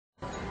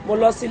mo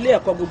lọ sí ilé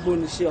ẹ̀kọ́ gbogbo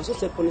nìṣe Ọ̀ṣun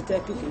State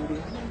Polytechnic ìwé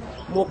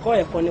mo kọ́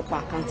ẹ̀kọ́ nípa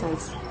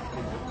accountancy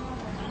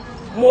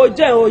mo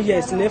jẹ́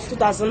OAS ní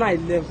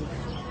 2011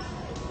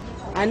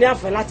 a ní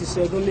àǹfààní láti ṣe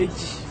ọdún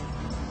méjì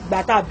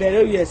ìgbà tá a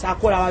bẹ̀rẹ̀ OAS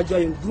akóra wa jọ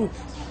in group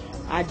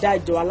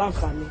adájọ́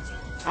aláǹfààní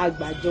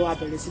àgbàjọ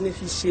abẹ̀rẹ̀ sí ní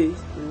fi ṣe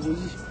òwò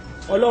yìí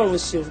Ọlọ́run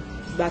ṣeun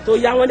ìgbà tó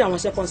yá wọ́n ní àwọn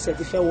second set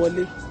fẹ́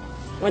wọlé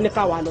wọ́n ní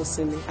káwa lọ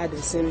sinmi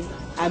adẹ̀sinmi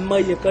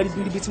àmọye kan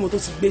ríbiríbi tí mo tó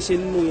ti gbé ṣe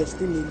nínú OAS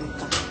tí mi lè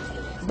kà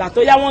ìgbà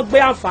tó yá wọ́n gbé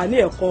àǹfààní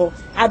ẹ̀kọ́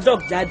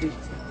adult jáde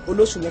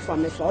olóṣù mẹ́fà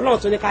Ọlọ́run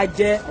tó ní ká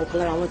jẹ́ ọ̀kan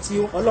lára àwọn tí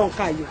Ọlọ́run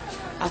káyè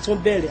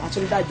àtúnbẹ̀rẹ̀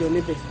àtúndájọ́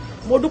níbẹ̀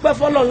mo dúpẹ́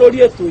fọ́lọ́run lórí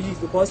ètò yìí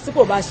because tí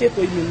kò bá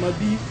ṣètò yìí mọ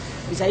bí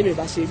ìṣayé mi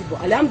bá ṣe rí bọ̀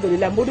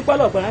alihamudulilayi mo dúpẹ́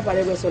lọ́pọ̀ náà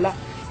fàlẹ́ gbẹ́sọ́lá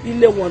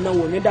ilé wọn náà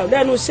wò ní dáwọ́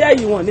lẹ́nu iṣẹ́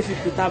yìí wọn ní fi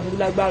pìtà burú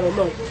lágbára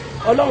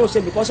Ọlọ́run ṣe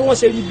bìkọ́ sí wọ́n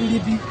ṣe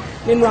ríbiríbi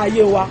nínú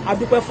ayé wa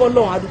adúpẹ́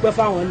fọ́lọ́run adúpẹ́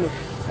fáwọn náà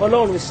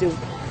Ọlọ́run ṣeun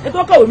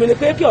nítorí kọ̀wé mi ni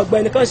pé kí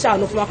ọ̀gbẹ́ni kan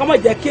ṣàánú fún wa kọ́ mọ̀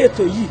jẹ́ kí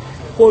ètò yìí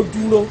kó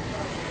dúró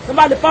tó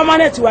bá di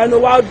permanent wa inú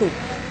wa dùn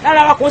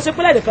lára wa kò ń ṣe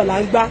pé lẹ́ẹ̀dẹ̀kan là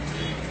ń gbá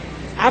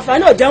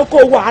àǹfààní ọ̀jẹ̀ ń kó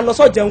wà á lọ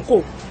sọ́jẹ̀ ń kó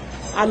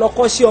a lọ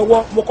kọ́ sí ọwọ́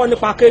mo kọ́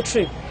nípa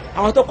catering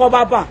àwọn tó kọ́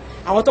bábà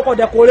àwọn tó kọ́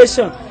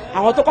decoration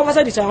àwọn tó kọ́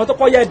fashion design àwọn tó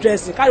kọ́ hair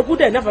dressing kálukú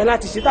dẹ̀ nẹ́fẹ̀ẹ́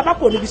láti ṣe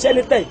tábàpọ̀ níbi iṣẹ́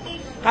ní tẹ̀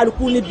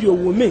kálukú níbi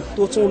òwò míì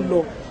tó tún lọ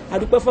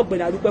adúpẹ́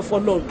fọ́gbẹ̀rẹ̀ adúpẹ́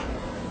fọ́lọ́run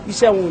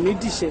iṣẹ́ wọn ò ní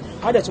dìṣẹ́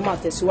á dẹ̀ tún máa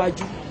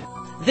tẹ̀síwájú.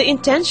 The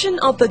intention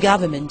of the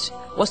government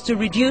was to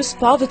reduce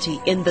poverty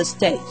in the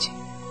state.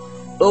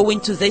 Owing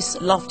to this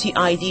lofty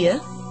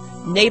idea,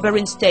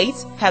 neighboring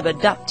states have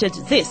adopted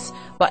this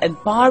by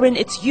empowering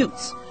its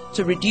youths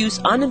to reduce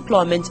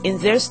unemployment in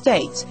their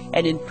states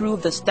and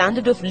improve the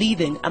standard of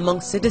living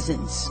among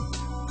citizens.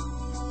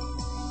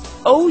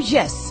 Oh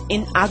yes,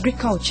 in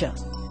agriculture.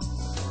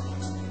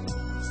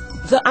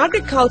 The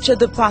Agriculture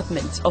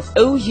Department of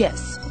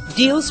OAS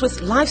deals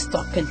with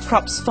livestock and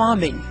crops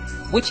farming,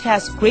 which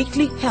has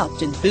greatly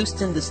helped in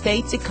boosting the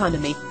state's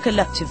economy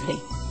collectively.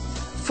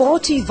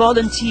 40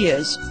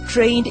 volunteers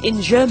trained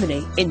in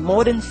Germany in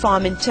modern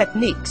farming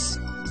techniques.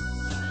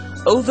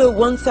 Over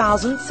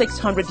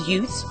 1,600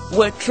 youths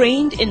were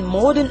trained in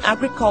modern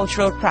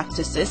agricultural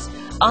practices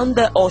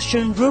under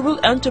Osun Rural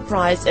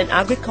Enterprise and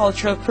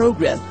Agricultural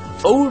Program,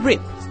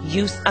 ORIP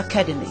Youth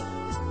Academy.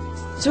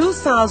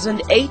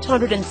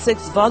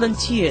 2,806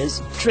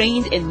 volunteers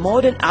trained in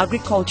modern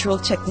agricultural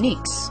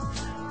techniques.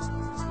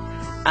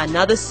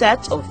 Another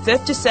set of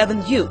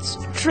 57 youths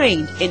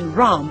trained in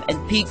ram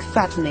and pig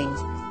fattening.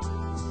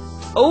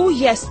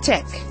 OAS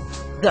Tech,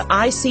 the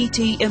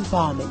ICT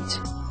empowerment.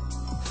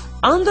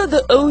 Under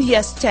the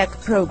OAS Tech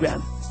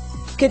program,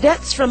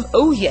 cadets from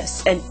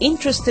OAS and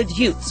interested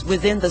youths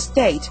within the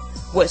state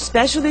were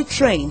specially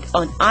trained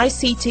on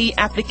ICT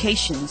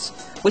applications,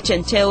 which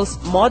entails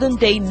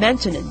modern-day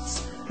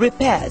maintenance,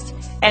 repairs,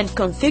 and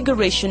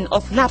configuration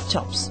of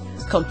laptops,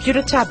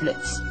 computer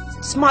tablets,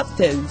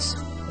 smartphones,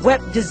 web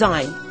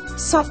design,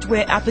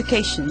 software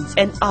applications,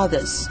 and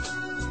others.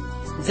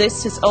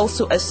 This has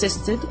also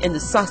assisted in the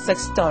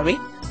success story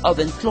of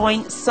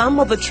employing some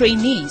of the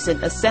trainees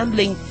in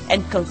assembling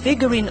and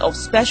configuring of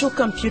special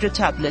computer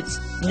tablets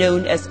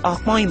known as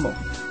Akmoimo,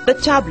 the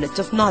tablet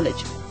of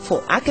knowledge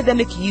for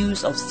academic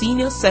use of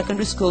senior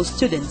secondary school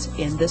students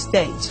in the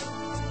state.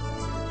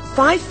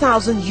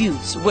 5,000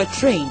 youths were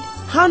trained,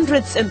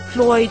 hundreds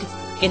employed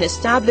in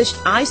established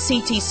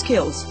ICT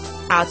skills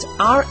at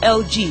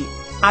RLG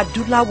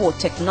Adulawo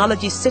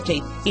Technology City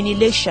in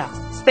Ilesha,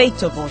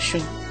 State of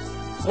Osun.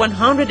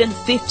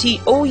 150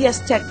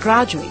 OAS Tech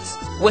graduates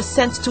were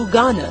sent to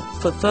Ghana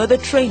for further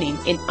training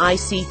in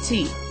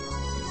ICT.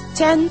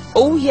 10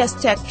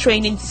 OAS Tech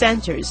training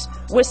centers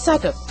were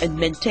set up and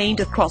maintained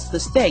across the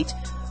state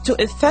to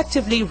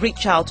effectively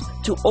reach out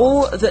to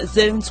all the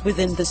zones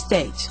within the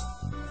state.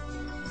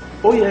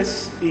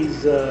 OAS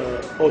is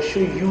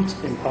Osun Youth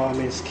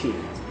Empowerment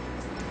Scheme,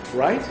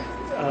 right?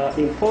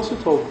 In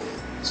pursuit of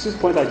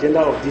 6-point agenda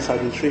of this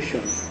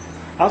administration,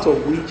 out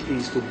of which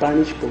is to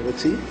banish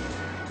poverty,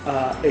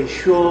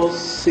 ensure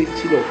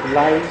safety of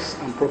lives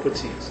and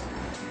properties.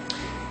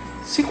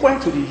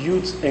 Sequent to the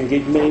youth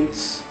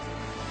engagements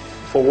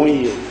for 1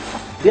 year,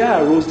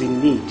 there arose the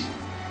need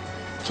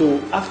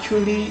to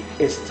actually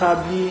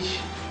establish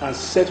and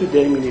settle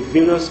them in a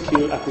various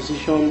skill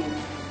acquisition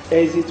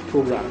exit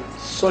program,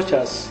 such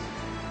as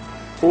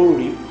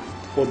ORIP,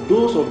 for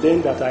those of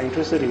them that are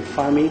interested in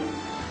farming,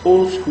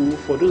 Old School,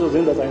 for those of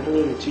them that are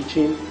interested in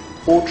teaching,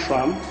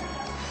 OTRAM,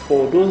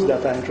 for those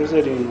that are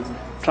interested in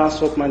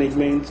transport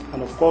management,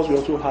 and of course we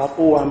also have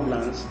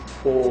O-Ambulance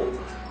for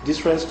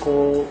distress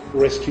call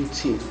rescue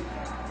team.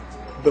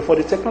 But for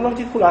the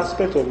technological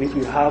aspect of it,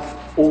 we have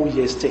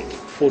OAS Tech.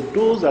 For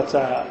those that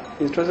are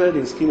interested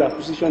in skill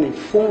acquisition in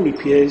phone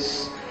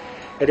repairs,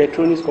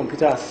 electronics,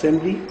 computer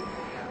assembly,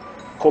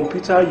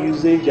 computer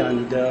usage,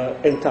 and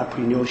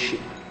entrepreneurship.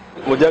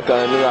 Mo jẹ́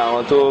kan nínú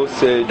àwọn tó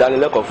ṣe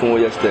ìdánilẹ́kọ̀ọ́ fún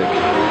OAS Tech.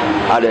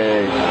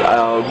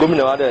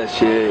 Gómìnà wa dẹ̀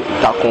ṣe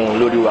ìtakùn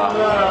lórí wa.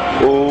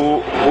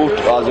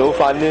 Ó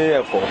fa ní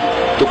ẹ̀kọ́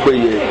tó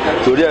péye.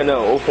 Torí ẹ̀ náà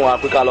ó fún wa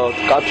pé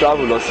ká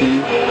travel lọ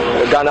sí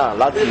Ghana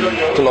láti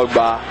tún lọ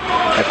gba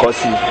ẹ̀kọ́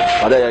sí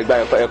àti ẹ̀gbà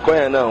ẹ̀kọ́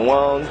yẹn náà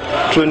wọ́n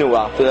training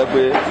wa tó yẹ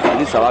pé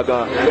àdìsá wa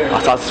gan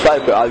satisfy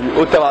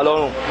ó tẹ́ wa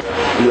lọ́rùn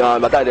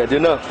bàtà ìdẹ̀dẹ̀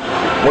náà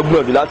wọ́n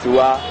gbìyànjú láti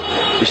wá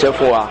iṣẹ́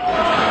fún wa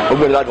wọ́n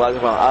gbìyànjú láti wá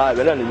iṣẹ́ fún wa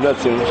ẹ̀bẹ̀ náà nìyí náà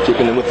ti ń ṣe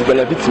kìnnìún mo ti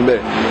benefit mbẹ̀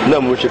náà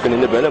mo ṣe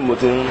kìnnìún ẹ̀bẹ̀ náà mo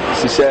ti ń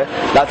ṣiṣẹ́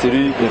láti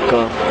rí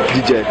nǹkan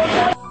jíjẹ.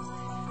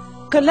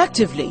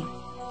 Collectively,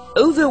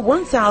 over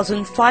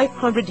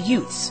 1,500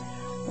 youths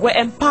were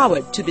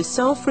empowered to be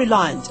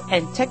self-reliant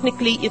and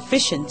technically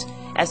efficient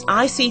as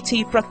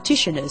ICT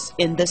practitioners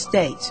in the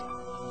state.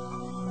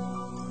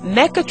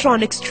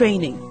 Mechatronics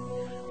training.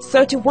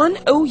 31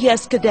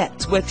 OES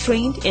cadets were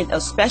trained in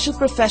a special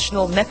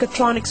professional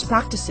mechatronics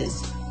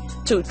practices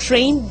to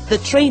train the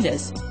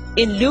trainers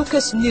in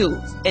Lucas New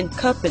in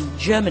Köppen,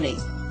 Germany.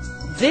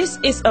 This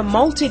is a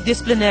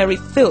multidisciplinary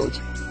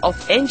field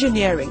of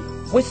engineering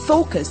with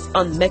focus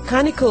on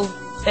mechanical,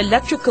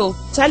 electrical,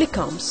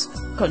 telecoms,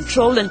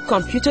 control and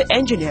computer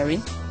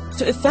engineering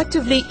to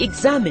effectively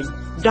examine,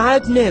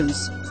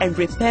 diagnose and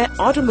repair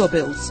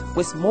automobiles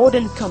with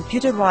modern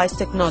computerized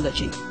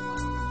technology.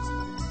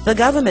 The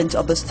government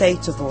of the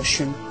state of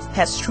Osun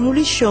has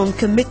truly shown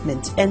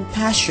commitment and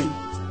passion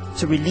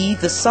to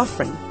relieve the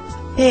suffering,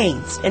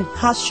 pains and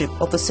hardship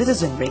of the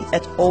citizenry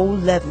at all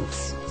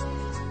levels.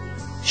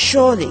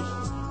 Surely,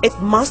 it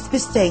must be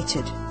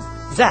stated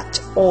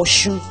that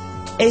Osun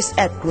is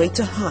at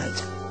greater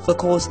height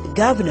because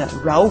Governor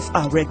Rauf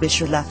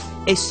Aregbesola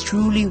is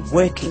truly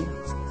working.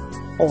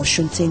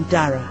 Osun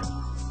Tindara.